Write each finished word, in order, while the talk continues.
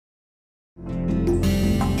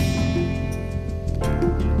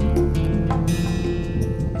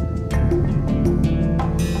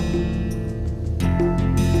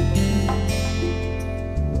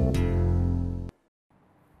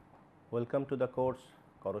Welcome to the course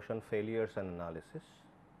Corrosion Failures and Analysis.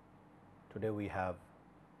 Today we have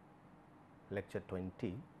lecture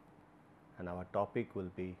 20 and our topic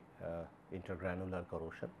will be intergranular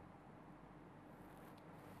corrosion.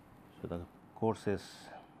 So, the course is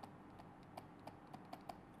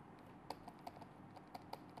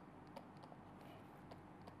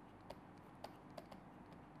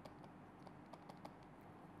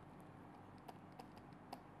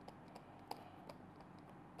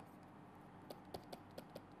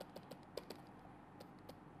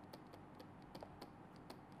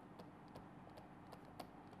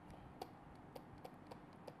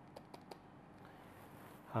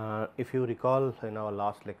if you recall, in our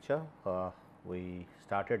last lecture we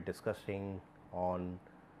started discussing on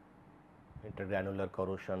intergranular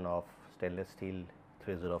corrosion of stainless steel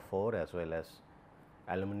 304 as well as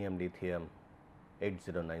aluminum lithium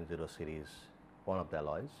 8090 series, one of the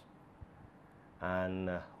alloys, and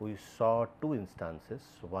we saw two instances.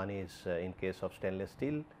 One is in case of stainless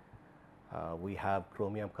steel, we have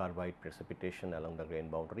chromium carbide precipitation along the grain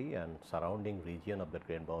boundary and surrounding region of the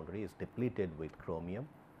grain boundary is depleted with chromium,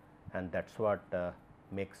 and that is what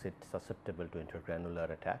makes it susceptible to intergranular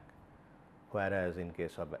attack. Whereas, in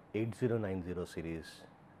case of 8090 series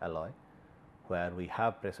alloy, where we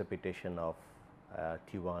have precipitation of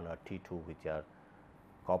T1 or T2, which are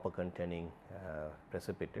copper containing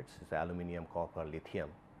precipitates, is aluminum, copper, lithium.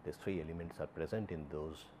 These three elements are present in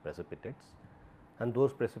those precipitates, and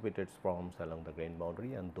those precipitates forms along the grain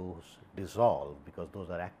boundary and those dissolve because those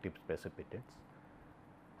are active precipitates,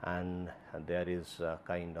 and there is a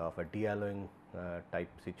kind of a de-alloying type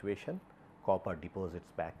situation. Copper deposits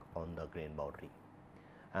back on the grain boundary,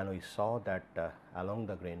 and we saw that along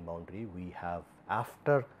the grain boundary we have,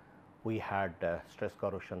 after we had stress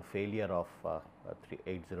corrosion failure of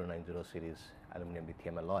 8090 series aluminum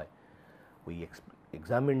lithium alloy, we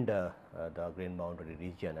examined the grain boundary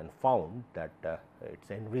region and found that it is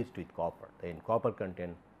enriched with copper. The copper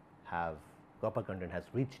content has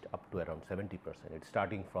reached up to around 70%. It is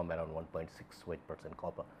starting from around 1.6 weight percent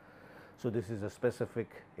copper. So, this is a specific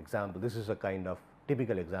example. This is a kind of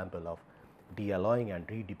typical example of de-alloying and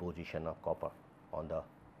redeposition of copper on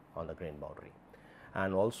the grain boundary.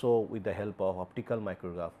 And also with the help of optical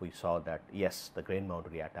micrograph, we saw that yes, the grain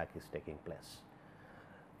boundary attack is taking place.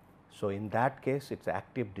 So, in that case, it is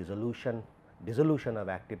active dissolution of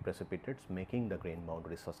active precipitates making the grain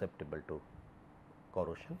boundary susceptible to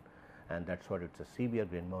corrosion, and that is what it is a severe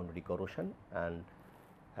grain boundary corrosion, and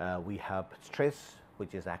we have stress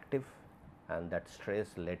which is active, and that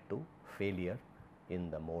stress led to failure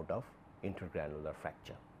in the mode of intergranular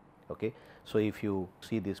fracture. Okay. So, if you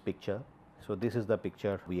see this picture, so this is the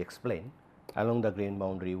picture we explain. Along the grain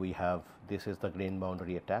boundary we have, this is the grain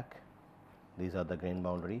boundary attack, these are the grain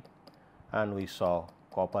boundary, and we saw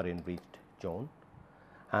copper enriched zone,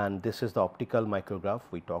 and this is the optical micrograph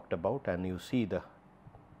we talked about, and you see the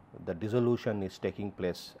dissolution is taking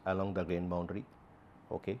place along the grain boundary.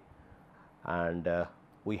 Okay. And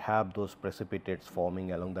we have those precipitates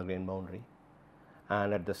forming along the grain boundary,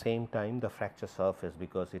 and at the same time the fracture surface,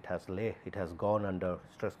 because it has gone under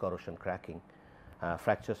stress corrosion cracking,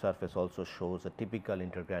 fracture surface also shows a typical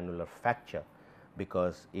intergranular fracture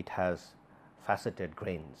because it has faceted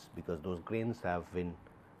grains, because those grains have been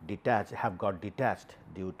got detached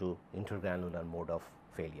due to intergranular mode of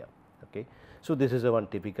failure. Okay. So, this is a one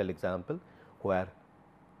typical example where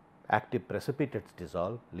active precipitates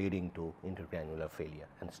dissolve leading to intergranular failure,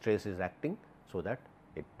 and stress is acting so that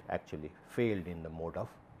it actually failed in the mode of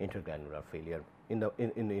intergranular failure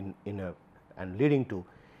and leading to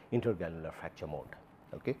intergranular fracture mode.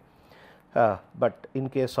 Okay. But in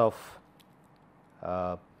case of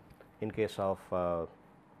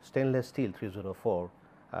stainless steel 304,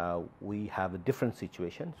 we have a different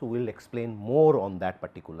situation. So, we will explain more on that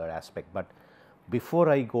particular aspect, but before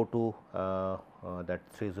I go to that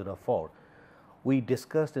 304, we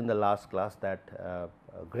discussed in the last class that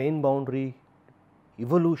grain boundary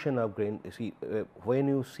evolution of grain. See, when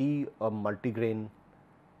you see a multigrain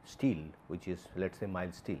steel, which is let us say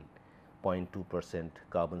mild steel, 0.2%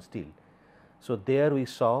 carbon steel. So, there we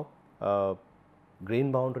saw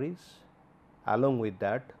grain boundaries. Along with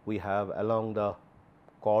that, we have along the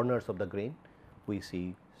corners of the grain, we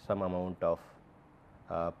see some amount of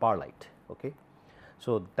perlite. Okay.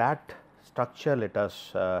 So, that structure, let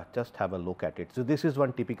us just have a look at it. So, this is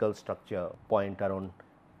one typical structure, point around,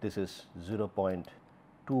 this is 0.2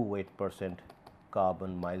 weight percent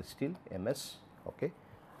carbon mild steel MS, okay,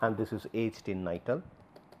 and this is etched in nitrile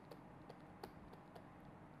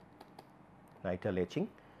etching,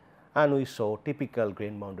 and we saw typical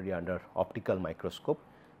grain boundary under optical microscope.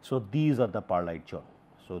 So, these are the perlite zone.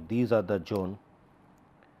 So, these are the zone.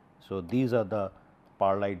 So, these are the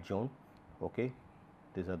perlite zone. Okay.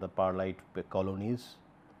 These are the perlite colonies,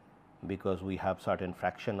 because we have certain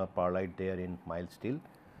fraction of perlite there in mild steel,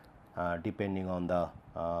 depending on the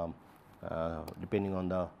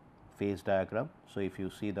phase diagram. So, if you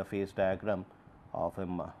see the phase diagram of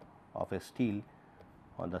a steel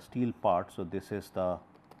on the steel part, so this is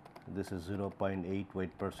 0.8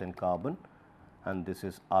 weight % carbon, and this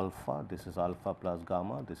is alpha plus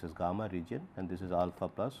gamma, this is gamma region, and this is alpha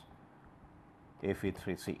plus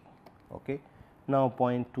Fe3C. Okay. Now,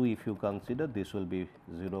 point 2, if you consider, this will be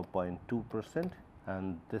 0.2%,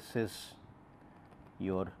 and this is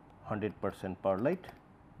your 100%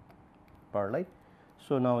 perlite.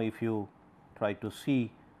 So, now if you try to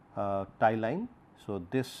see tie line, so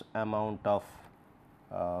this amount of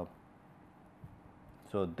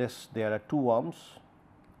so this, there are two arms.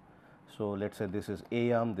 So, let us say this is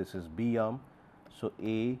A arm, this is B arm. So,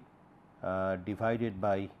 A divided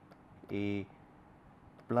by A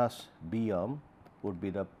plus B arm would be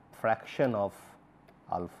the fraction of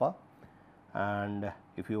alpha, and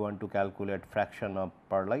if you want to calculate fraction of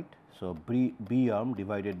perlite, so B arm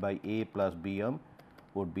divided by A plus B arm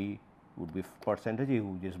would be percentage.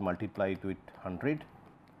 You just multiply it with 100,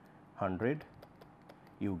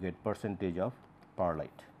 you get percentage of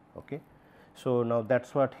perlite. Okay. So, now that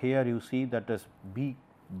is what here you see, that is B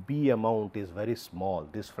amount is very small,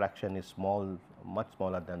 this fraction is small, much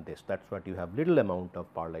smaller than this, that is what you have little amount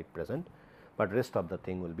of perlite present, but rest of the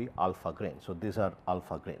thing will be alpha grain. So, these are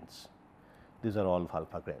alpha grains, these are all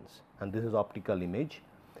alpha grains, and this is optical image,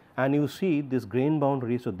 and you see this grain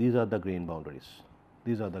boundary. So, these are the grain boundaries,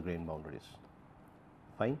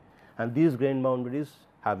 fine, and these grain boundaries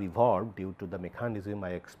have evolved due to the mechanism I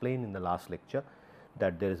explained in the last lecture,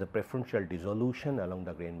 that there is a preferential dissolution along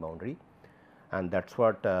the grain boundary, and that is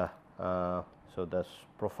what so the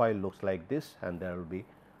profile looks like this, and there will be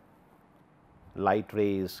light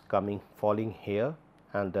rays falling here,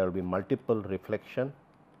 and there will be multiple reflection,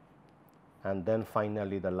 and then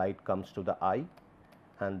finally the light comes to the eye,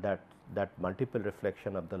 and that multiple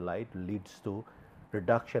reflection of the light leads to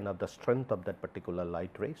reduction of the strength of that particular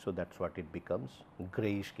light ray. So, that is what it becomes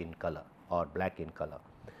grayish in color or black in color.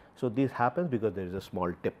 So, this happens because there is a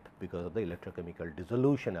small tip because of the electrochemical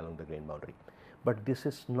dissolution along the grain boundary, but this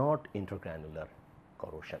is not intergranular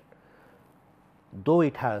corrosion, though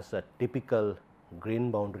it has a typical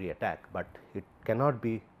grain boundary attack, but it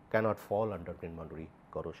cannot fall under grain boundary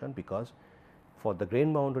corrosion, because for the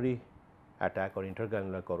grain boundary attack or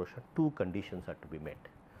intergranular corrosion, two conditions are to be met.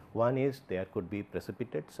 One is there could be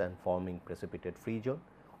precipitates and forming precipitate free zone,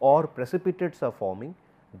 or precipitates are forming,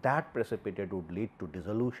 that precipitate would lead to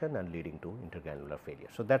dissolution and leading to intergranular failure.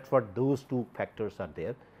 So, that is what those two factors are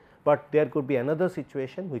there, but there could be another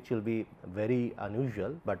situation which will be very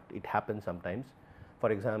unusual, but it happens sometimes.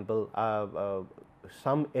 For example,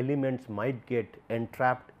 some elements might get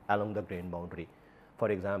entrapped along the grain boundary, for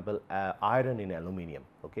example, iron in aluminum.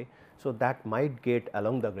 Okay. So, that might get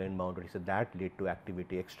along the grain boundary, so that lead to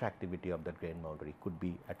activity, extra activity of the grain boundary, could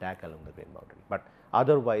be attack along the grain boundary, but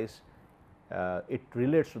otherwise it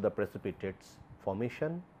relates to the precipitates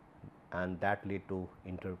formation, and that lead to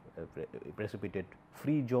precipitate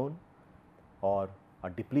free zone or a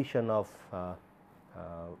depletion of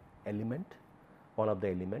element, one of the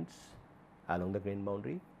elements along the grain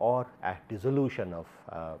boundary, or a dissolution of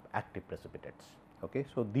active precipitates. Okay.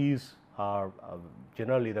 So, these are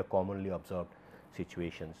generally the commonly observed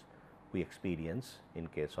situations we experience in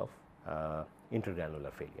case of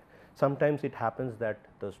intergranular failure. Sometimes it happens that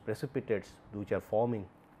those precipitates which are forming,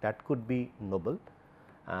 that could be noble,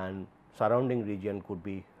 and surrounding region could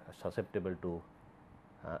be susceptible to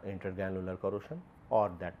intergranular corrosion,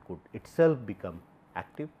 or that could itself become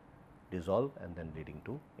active, dissolve, and then leading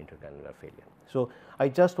to intergranular failure. So, I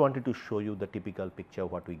just wanted to show you the typical picture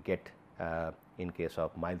what we get in case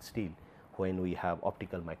of mild steel when we have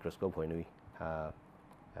optical microscope, when we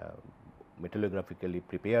metallographically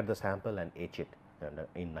prepare the sample and etch it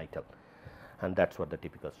in nitrile, and that is what the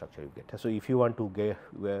typical structure you get. So, if you want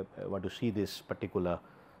to see this particular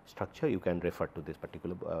structure, you can refer to this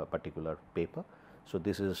particular paper. So,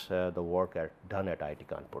 this is the work done at IIT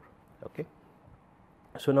Kanpur. Okay.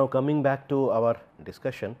 So, now coming back to our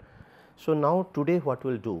discussion. So, now today what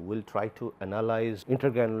we will do, we will try to analyze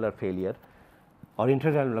intergranular failure or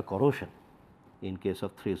intergranular corrosion in case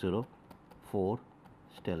of 304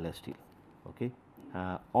 stainless steel. Okay.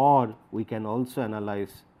 Or we can also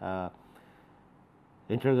analyze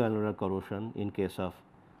intergranular corrosion in case of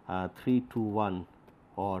 321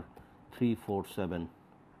 or 347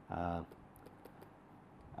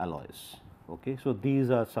 alloys. Okay. So,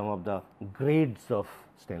 these are some of the grades of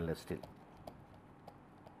stainless steel.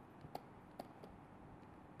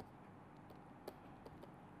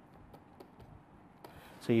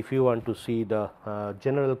 So, if you want to see the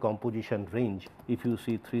general composition range, if you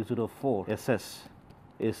see 304 SS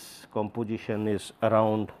is composition is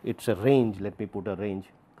around, it is a range, let me put a range,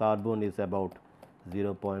 carbon is about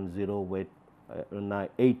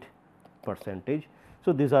 0.08 percentage.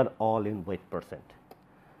 So, these are all in weight percent.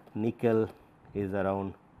 Nickel is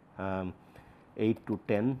around 8 to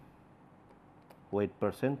 10 weight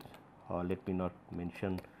percent, or let me not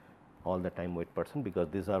mention all the time weight percent, because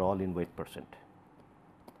these are all in weight percent.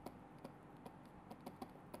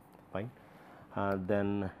 Fine.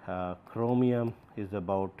 Then chromium is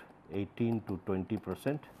about 18 to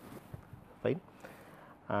 20%, fine,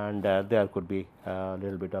 and there could be a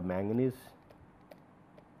little bit of manganese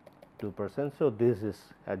 2%. So, this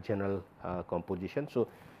is a general composition. So,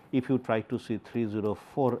 if you try to see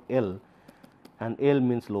 304 L, and L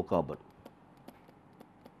means low carbon.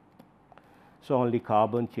 So, only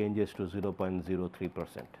carbon changes to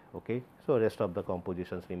 0.03%. Okay. So, rest of the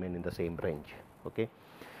compositions remain in the same range. Okay.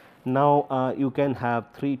 Now, you can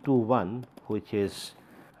have 321, which is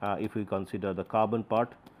if we consider the carbon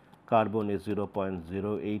part, carbon is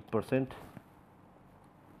 0.08%.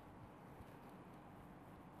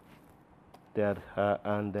 There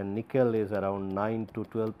and then nickel is around 9 to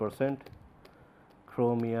 12%,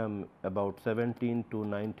 chromium about 17 to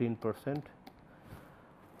 19%.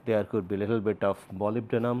 There could be little bit of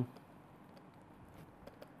molybdenum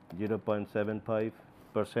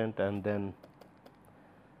 0.75%, and then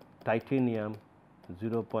titanium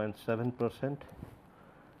 0.7%,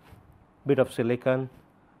 bit of silicon,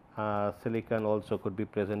 silicon also could be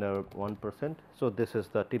present at 1%. So, this is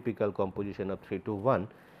the typical composition of 321,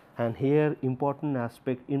 and here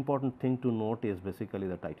important thing to note is basically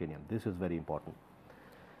the titanium. This is very important.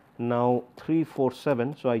 Now,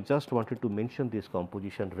 347. So, I just wanted to mention these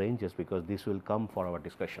composition ranges, because this will come for our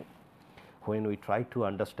discussion when we try to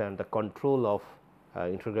understand the control of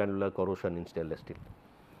intergranular corrosion in stainless steel.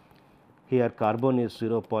 Here carbon is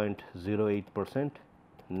 0.08%,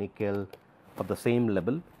 nickel of the same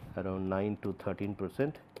level around 9 to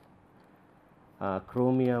 13%,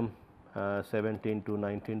 chromium 17 to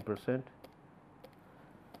 19%,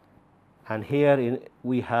 and here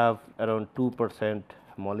we have around 2%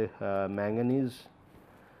 manganese,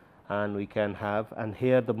 and we can have, and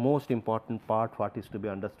here the most important part what is to be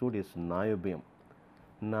understood is niobium.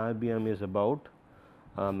 Niobium is about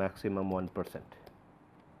maximum 1%.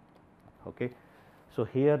 Okay. So,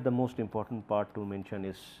 here the most important part to mention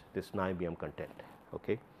is this niobium content.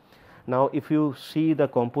 Okay. Now, if you see the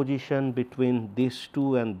composition between these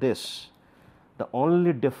two and this, the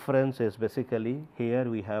only difference is basically here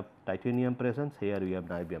we have titanium presence, here we have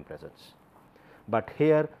niobium presence, but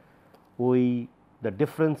here the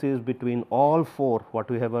difference is between all four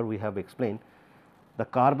whatever we have explained, the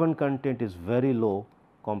carbon content is very low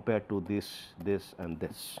compared to this and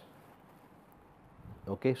this.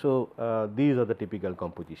 Okay. So, these are the typical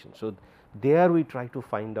compositions. So, there we try to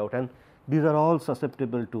find out, and these are all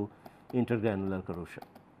susceptible to intergranular corrosion.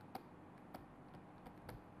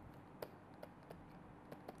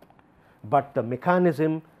 But the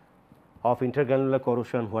mechanism of intergranular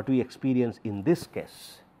corrosion what we experience in this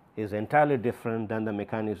case is entirely different than the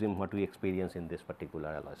mechanism what we experience in this particular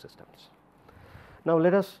alloy systems. Now,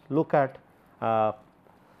 let us look at the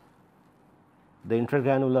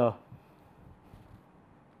intergranular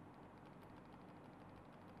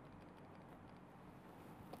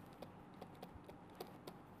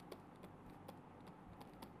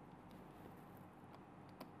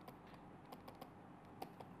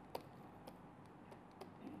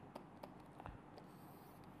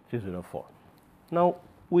 (304). Now,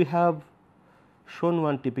 we have shown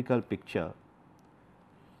one typical picture.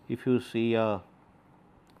 If you see a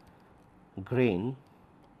grain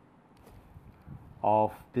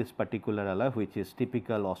of this particular alloy, which is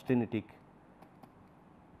typical austenite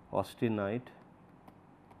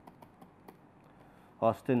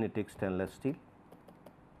stainless steel.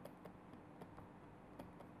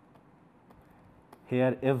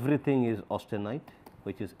 Here everything is austenite,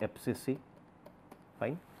 which is FCC,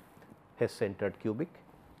 fine, Hess centered cubic,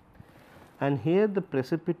 and here the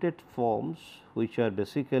precipitate forms, which are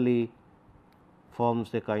basically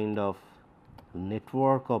forms a kind of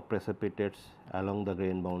network of precipitates along the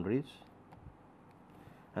grain boundaries,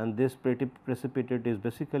 and this precipitate is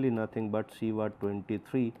basically nothing but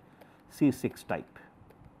CY23 C6 type.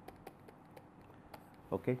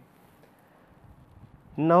 Okay.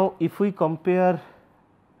 Now, if we compare,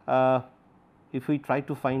 if we try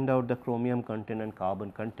to find out the chromium content and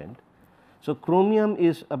carbon content, so chromium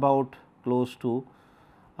is about close to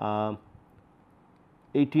 18%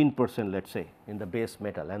 let us say in the base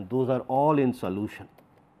metal, and those are all in solution,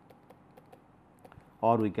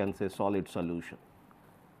 or we can say solid solution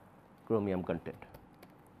chromium content,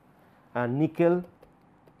 and nickel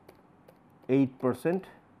 8%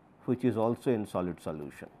 which is also in solid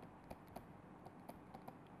solution,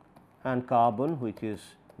 and carbon which is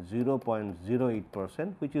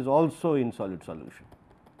 0.08% which is also in solid solution.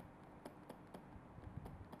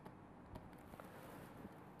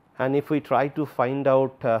 And if we try to find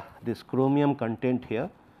out this chromium content here,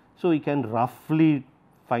 so we can roughly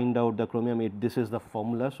find out the chromium, this is the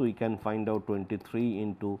formula. So, we can find out 23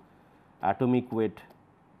 into atomic weight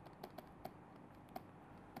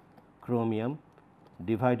chromium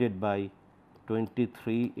divided by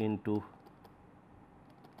 23 into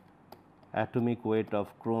atomic weight of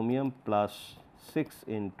chromium plus 6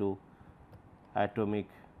 into atomic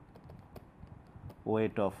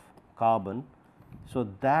weight of carbon. So,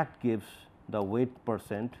 that gives the weight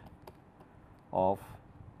percent of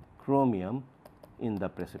chromium in the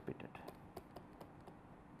precipitate.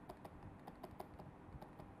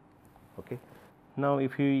 Okay. Now,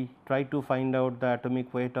 if we try to find out the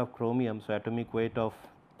atomic weight of chromium, so atomic weight of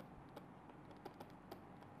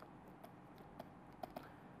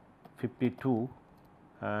 52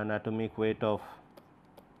 and atomic weight of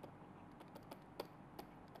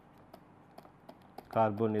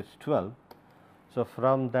carbon is 12. So,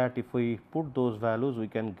 from that if we put those values, we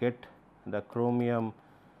can get the chromium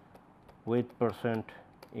weight percent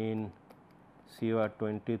in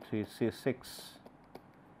CuR23C6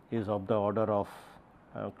 is of the order of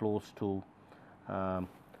close to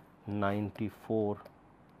 94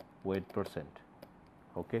 weight percent.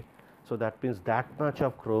 Okay. So, that means that much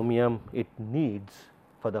of chromium it needs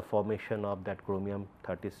for the formation of that chromium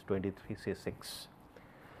 23C6.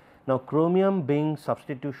 Now, chromium being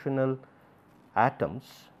substitutional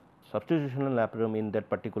atoms, substitutional atom in that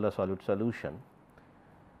particular solid solution,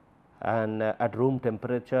 and at room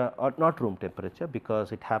temperature, or not room temperature,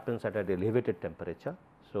 because it happens at an elevated temperature.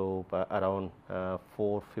 So, around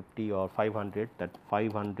 450 or 500, that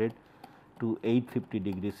 500 to 850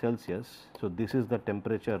 degrees Celsius. So, this is the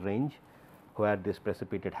temperature range where this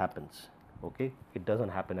precipitate happens. Okay. It does not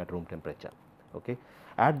happen at room temperature. Okay.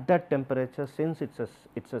 At that temperature, since it is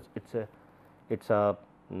a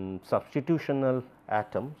substitutional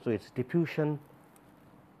atom, so its diffusion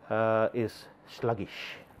is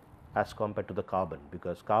sluggish as compared to the carbon,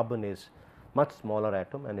 because carbon is much smaller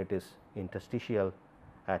atom and it is interstitial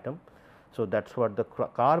atom. So, that is what the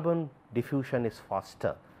carbon diffusion is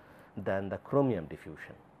faster than the chromium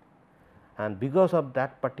diffusion, and because of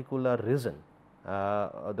that particular reason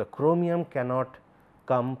the chromium cannot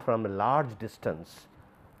come from a large distance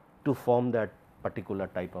to form that particular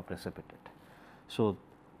type of precipitate. So,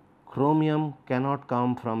 chromium cannot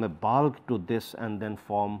come from a bulk to this and then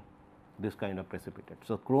form this kind of precipitate.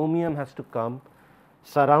 So, chromium has to come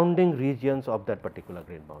surrounding regions of that particular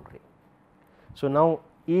grain boundary. So, now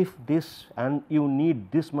if this, and you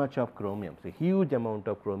need this much of chromium, so huge amount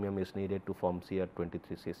of chromium is needed to form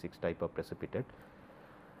Cr23C6 type of precipitate,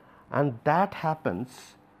 and that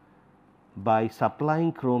happens by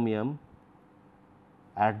supplying chromium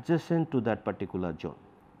adjacent to that particular zone,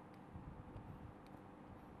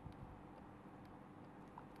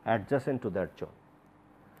 adjacent to that zone.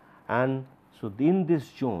 And so, in this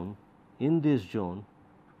zone,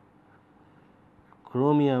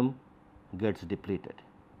 chromium gets depleted.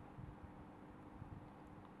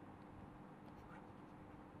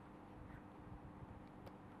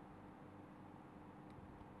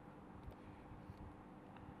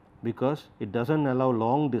 Because it does not allow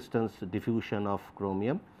long distance diffusion of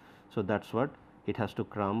chromium. So, that is what it has to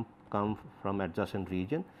come from adjacent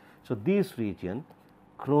region. So, this region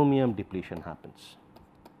chromium depletion happens.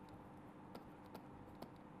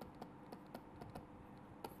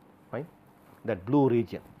 Fine, that blue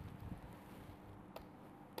region.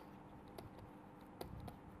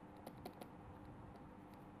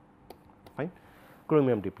 Fine,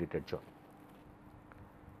 chromium depleted zone.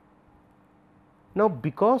 Now,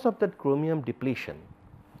 because of that chromium depletion,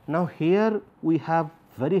 now here we have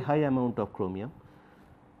very high amount of chromium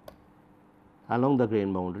along the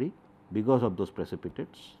grain boundary because of those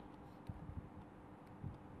precipitates,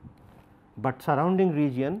 but surrounding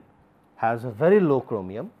region has a very low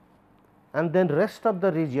chromium, and then rest of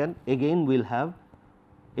the region again will have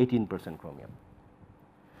 18% chromium.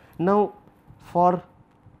 Now, for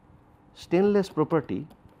stainless property,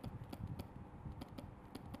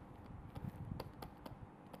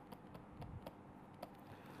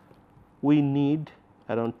 we need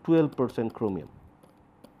around 12% chromium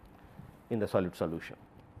in the solid solution.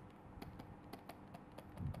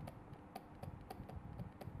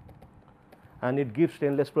 and it gives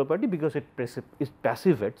stainless property because it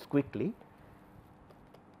passivates quickly.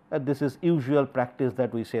 This is usual practice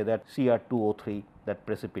that we say that Cr2O3 that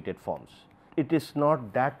precipitate forms. It is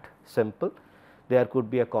not that simple, there could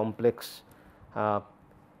be a complex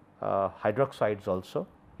hydroxides also.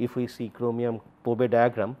 If we see chromium Pobe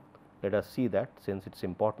diagram, let us see that since it is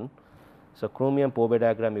important. So, chromium Pobe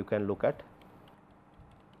diagram you can look at.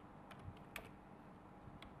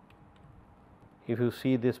 If you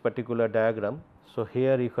see this particular diagram, so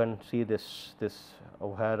here you can see this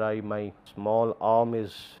where my small arm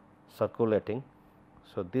is circulating.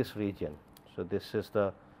 So, this region, so this is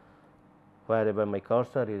the wherever my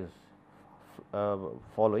cursor is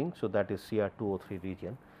following. So, that is Cr2O3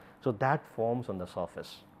 region. So, that forms on the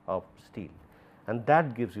surface of steel and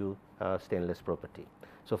that gives you stainless property.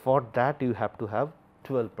 So, for that you have to have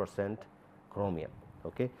 12% chromium.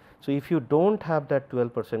 Okay. So, if you do not have that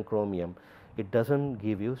 12% chromium, it does not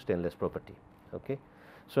give you stainless property. Okay.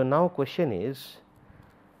 So, now question is,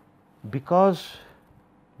 because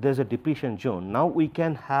there is a depletion zone, now we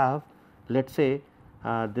can have, let us say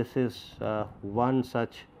this is one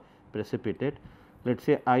such precipitate. Let us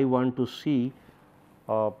say I want to see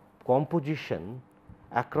composition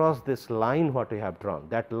across this line what we have drawn.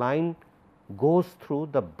 That line goes through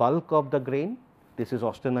the bulk of the grain, this is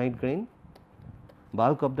austenite grain,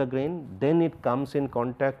 bulk of the grain, then it comes in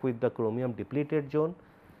contact with the chromium depleted zone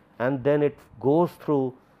and then it goes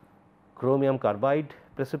through chromium carbide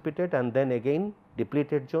precipitate and then again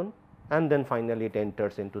depleted zone and then finally it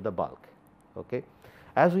enters into the bulk. Okay.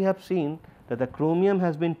 As we have seen that the chromium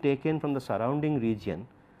has been taken from the surrounding region,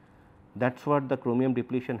 that is what the chromium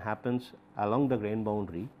depletion happens along the grain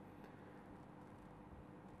boundary,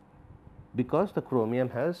 because the chromium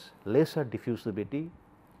has lesser diffusivity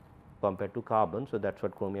compared to carbon. So, that is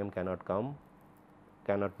what chromium cannot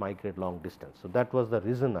migrate long distance. So, that was the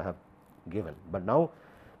reason I have given, but now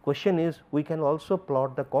question is we can also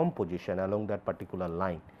plot the composition along that particular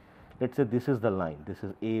line. Let us say this is the line, this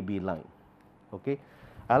is AB line. Okay.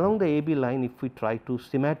 Along the AB line, if we try to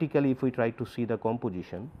schematically, if we try to see the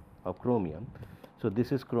composition of chromium. So,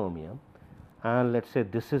 this is chromium and let us say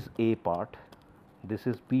this is A part, this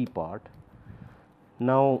is B part.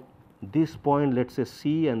 Now, this point let us say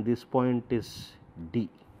C and this point is D,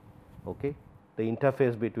 okay, the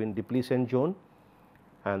interface between depletion zone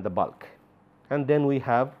and the bulk, and then we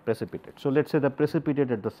have precipitate. So, let us say the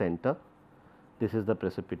precipitate at the center, this is the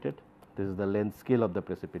precipitate, this is the length scale of the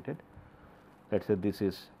precipitate. Let us say this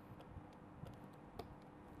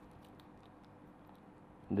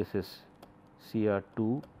is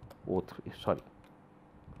Cr2O3, sorry,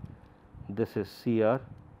 this is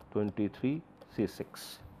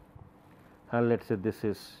Cr23C6 and let us say this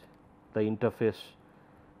is the interface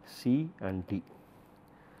C and D.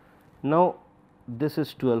 Now, this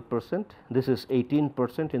is 12%, this is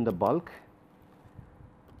 18% in the bulk.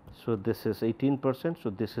 So, this is 18%, so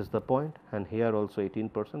this is the point and here also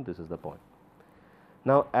 18%, this is the point.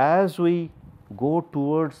 Now, as we go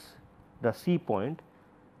towards the C point,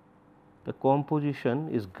 the composition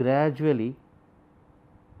is gradually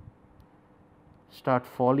start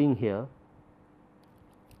falling here,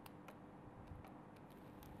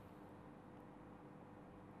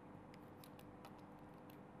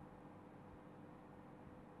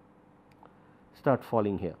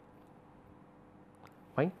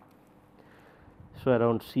 fine. So,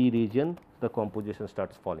 around C region the composition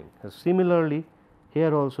starts falling. Similarly,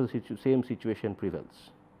 here also same situation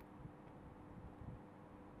prevails.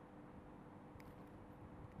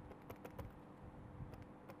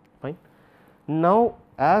 Fine. Now,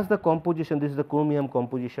 as the composition, this is the chromium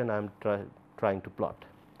composition I am trying to plot.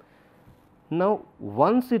 Now,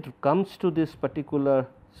 once it comes to this particular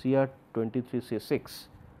Cr23C6,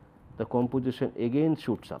 the composition again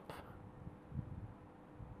shoots up.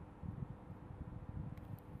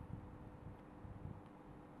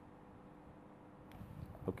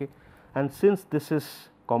 Okay. And since this is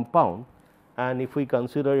compound and if we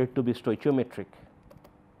consider it to be stoichiometric,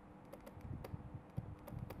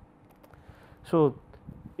 so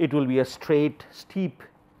it will be a straight steep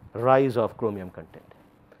rise of chromium content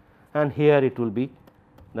and here it will be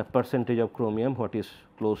the percentage of chromium what is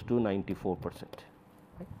close to 94%.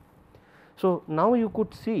 Right. So, now you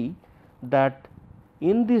could see that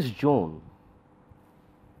in this zone,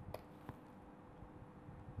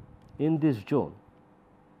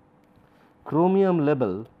 chromium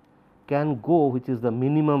level can go, which is the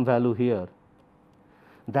minimum value here,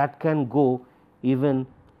 that can go even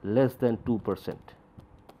less than 2%,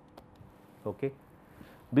 okay,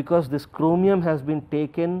 because this chromium has been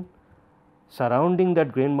taken surrounding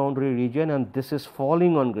that grain boundary region and this is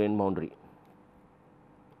falling on grain boundary.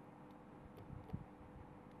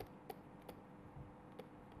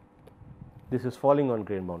 this is falling on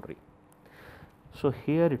grain boundary. So,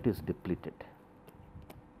 here it is depleted.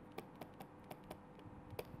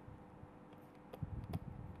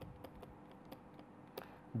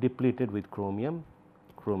 Depleted with chromium,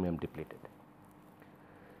 chromium depleted.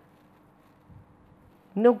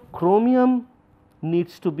 Now, chromium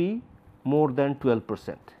needs to be more than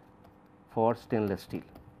 12% for stainless steel,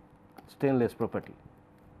 stainless property,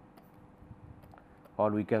 or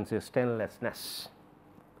we can say stainlessness.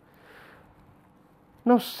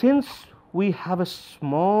 Now, since we have a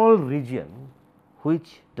small region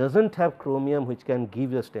which does not have chromium which can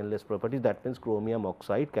give a stainless property, that means chromium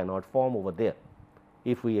oxide cannot form over there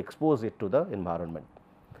if we expose it to the environment.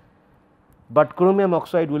 But chromium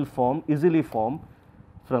oxide will form, easily form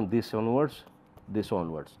from this onwards,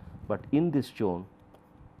 but in this zone,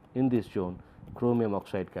 chromium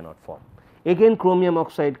oxide cannot form. Again chromium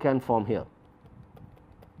oxide can form here.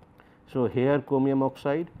 So, here chromium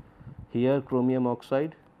oxide, here chromium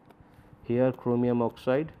oxide, here chromium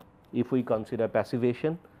oxide if we consider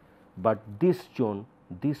passivation, but this zone,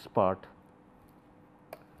 this part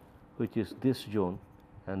which is this zone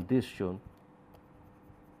and this zone,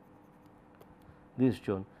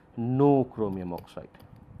 no chromium oxide.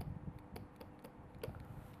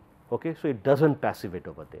 Okay. So, it does not passivate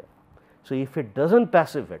over there. So, if it does not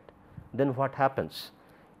passivate, then what happens?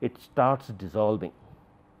 It starts dissolving.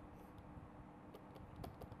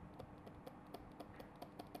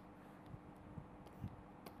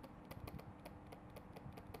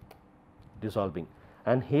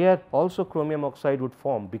 And here also chromium oxide would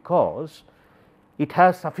form because it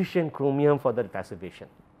has sufficient chromium for the passivation.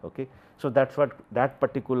 Okay. So, that is what that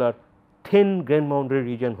particular thin grain boundary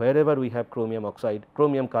region, wherever we have chromium oxide,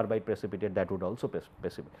 chromium carbide precipitate, that would also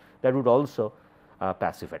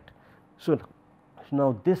passivate. So,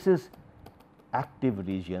 now this is active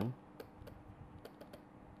region,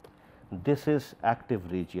 this is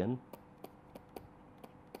active region,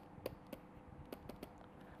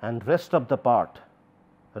 and rest of the part.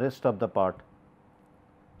 So,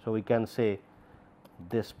 we can say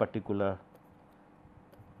this particular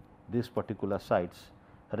sites,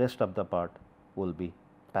 rest of the part will be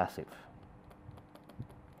passive.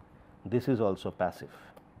 This is also passive.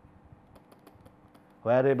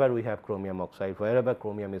 Wherever we have chromium oxide, wherever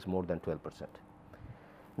chromium is more than 12%.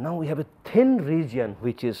 Now, we have a thin region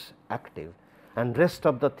which is active and rest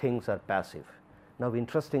of the things are passive. Now,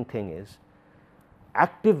 interesting thing is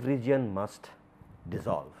active region must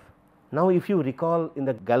dissolve. Now, if you recall in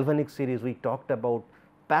the galvanic series we talked about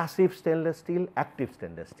passive stainless steel, active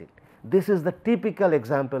stainless steel. This is the typical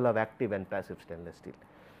example of active and passive stainless steel,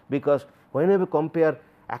 because whenever we compare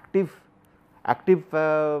active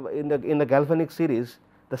in the galvanic series,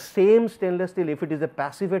 the same stainless steel, if it is a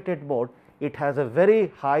passivated mode, it has a very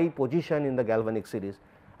high position in the galvanic series,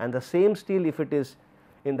 and the same steel if it is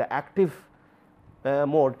in the active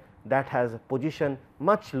mode, that has a position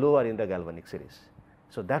much lower in the galvanic series.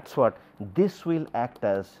 So, that is what this will act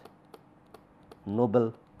as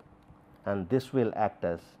noble and this will act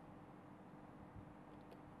as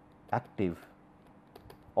active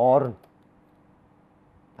or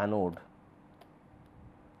anode,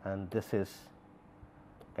 and this is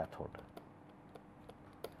cathode.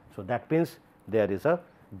 So, that means there is a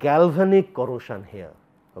galvanic corrosion here,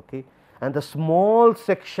 okay, and the small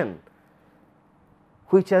section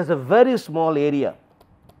which has a very small area,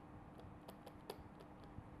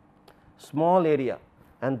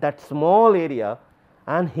 and that small area,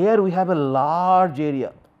 and here we have a large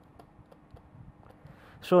area.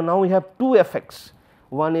 So, now we have two effects,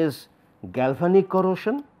 one is galvanic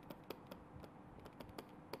corrosion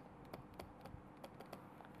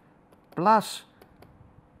plus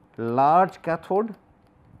large cathode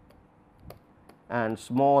and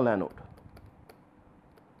small anode.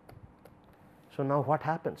 So, now what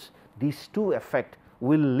happens? These two effects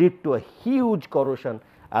will lead to a huge corrosion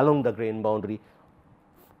along the grain boundary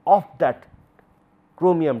of that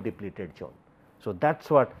chromium depleted zone. So, that is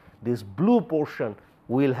what this blue portion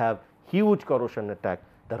will have huge corrosion attack,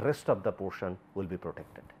 the rest of the portion will be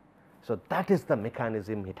protected. So, that is the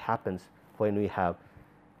mechanism it happens when we have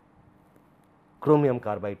chromium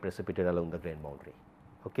carbide precipitate along the grain boundary.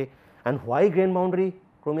 Okay. And why grain boundary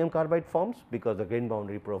chromium carbide forms? Because the grain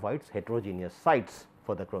boundary provides heterogeneous sites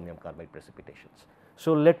for the chromium carbide precipitations.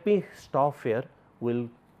 So, let me stop here, we will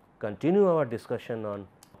continue our discussion on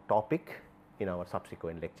topic in our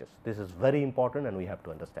subsequent lectures. This is very important and we have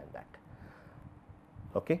to understand that.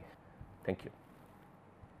 Okay. Thank you.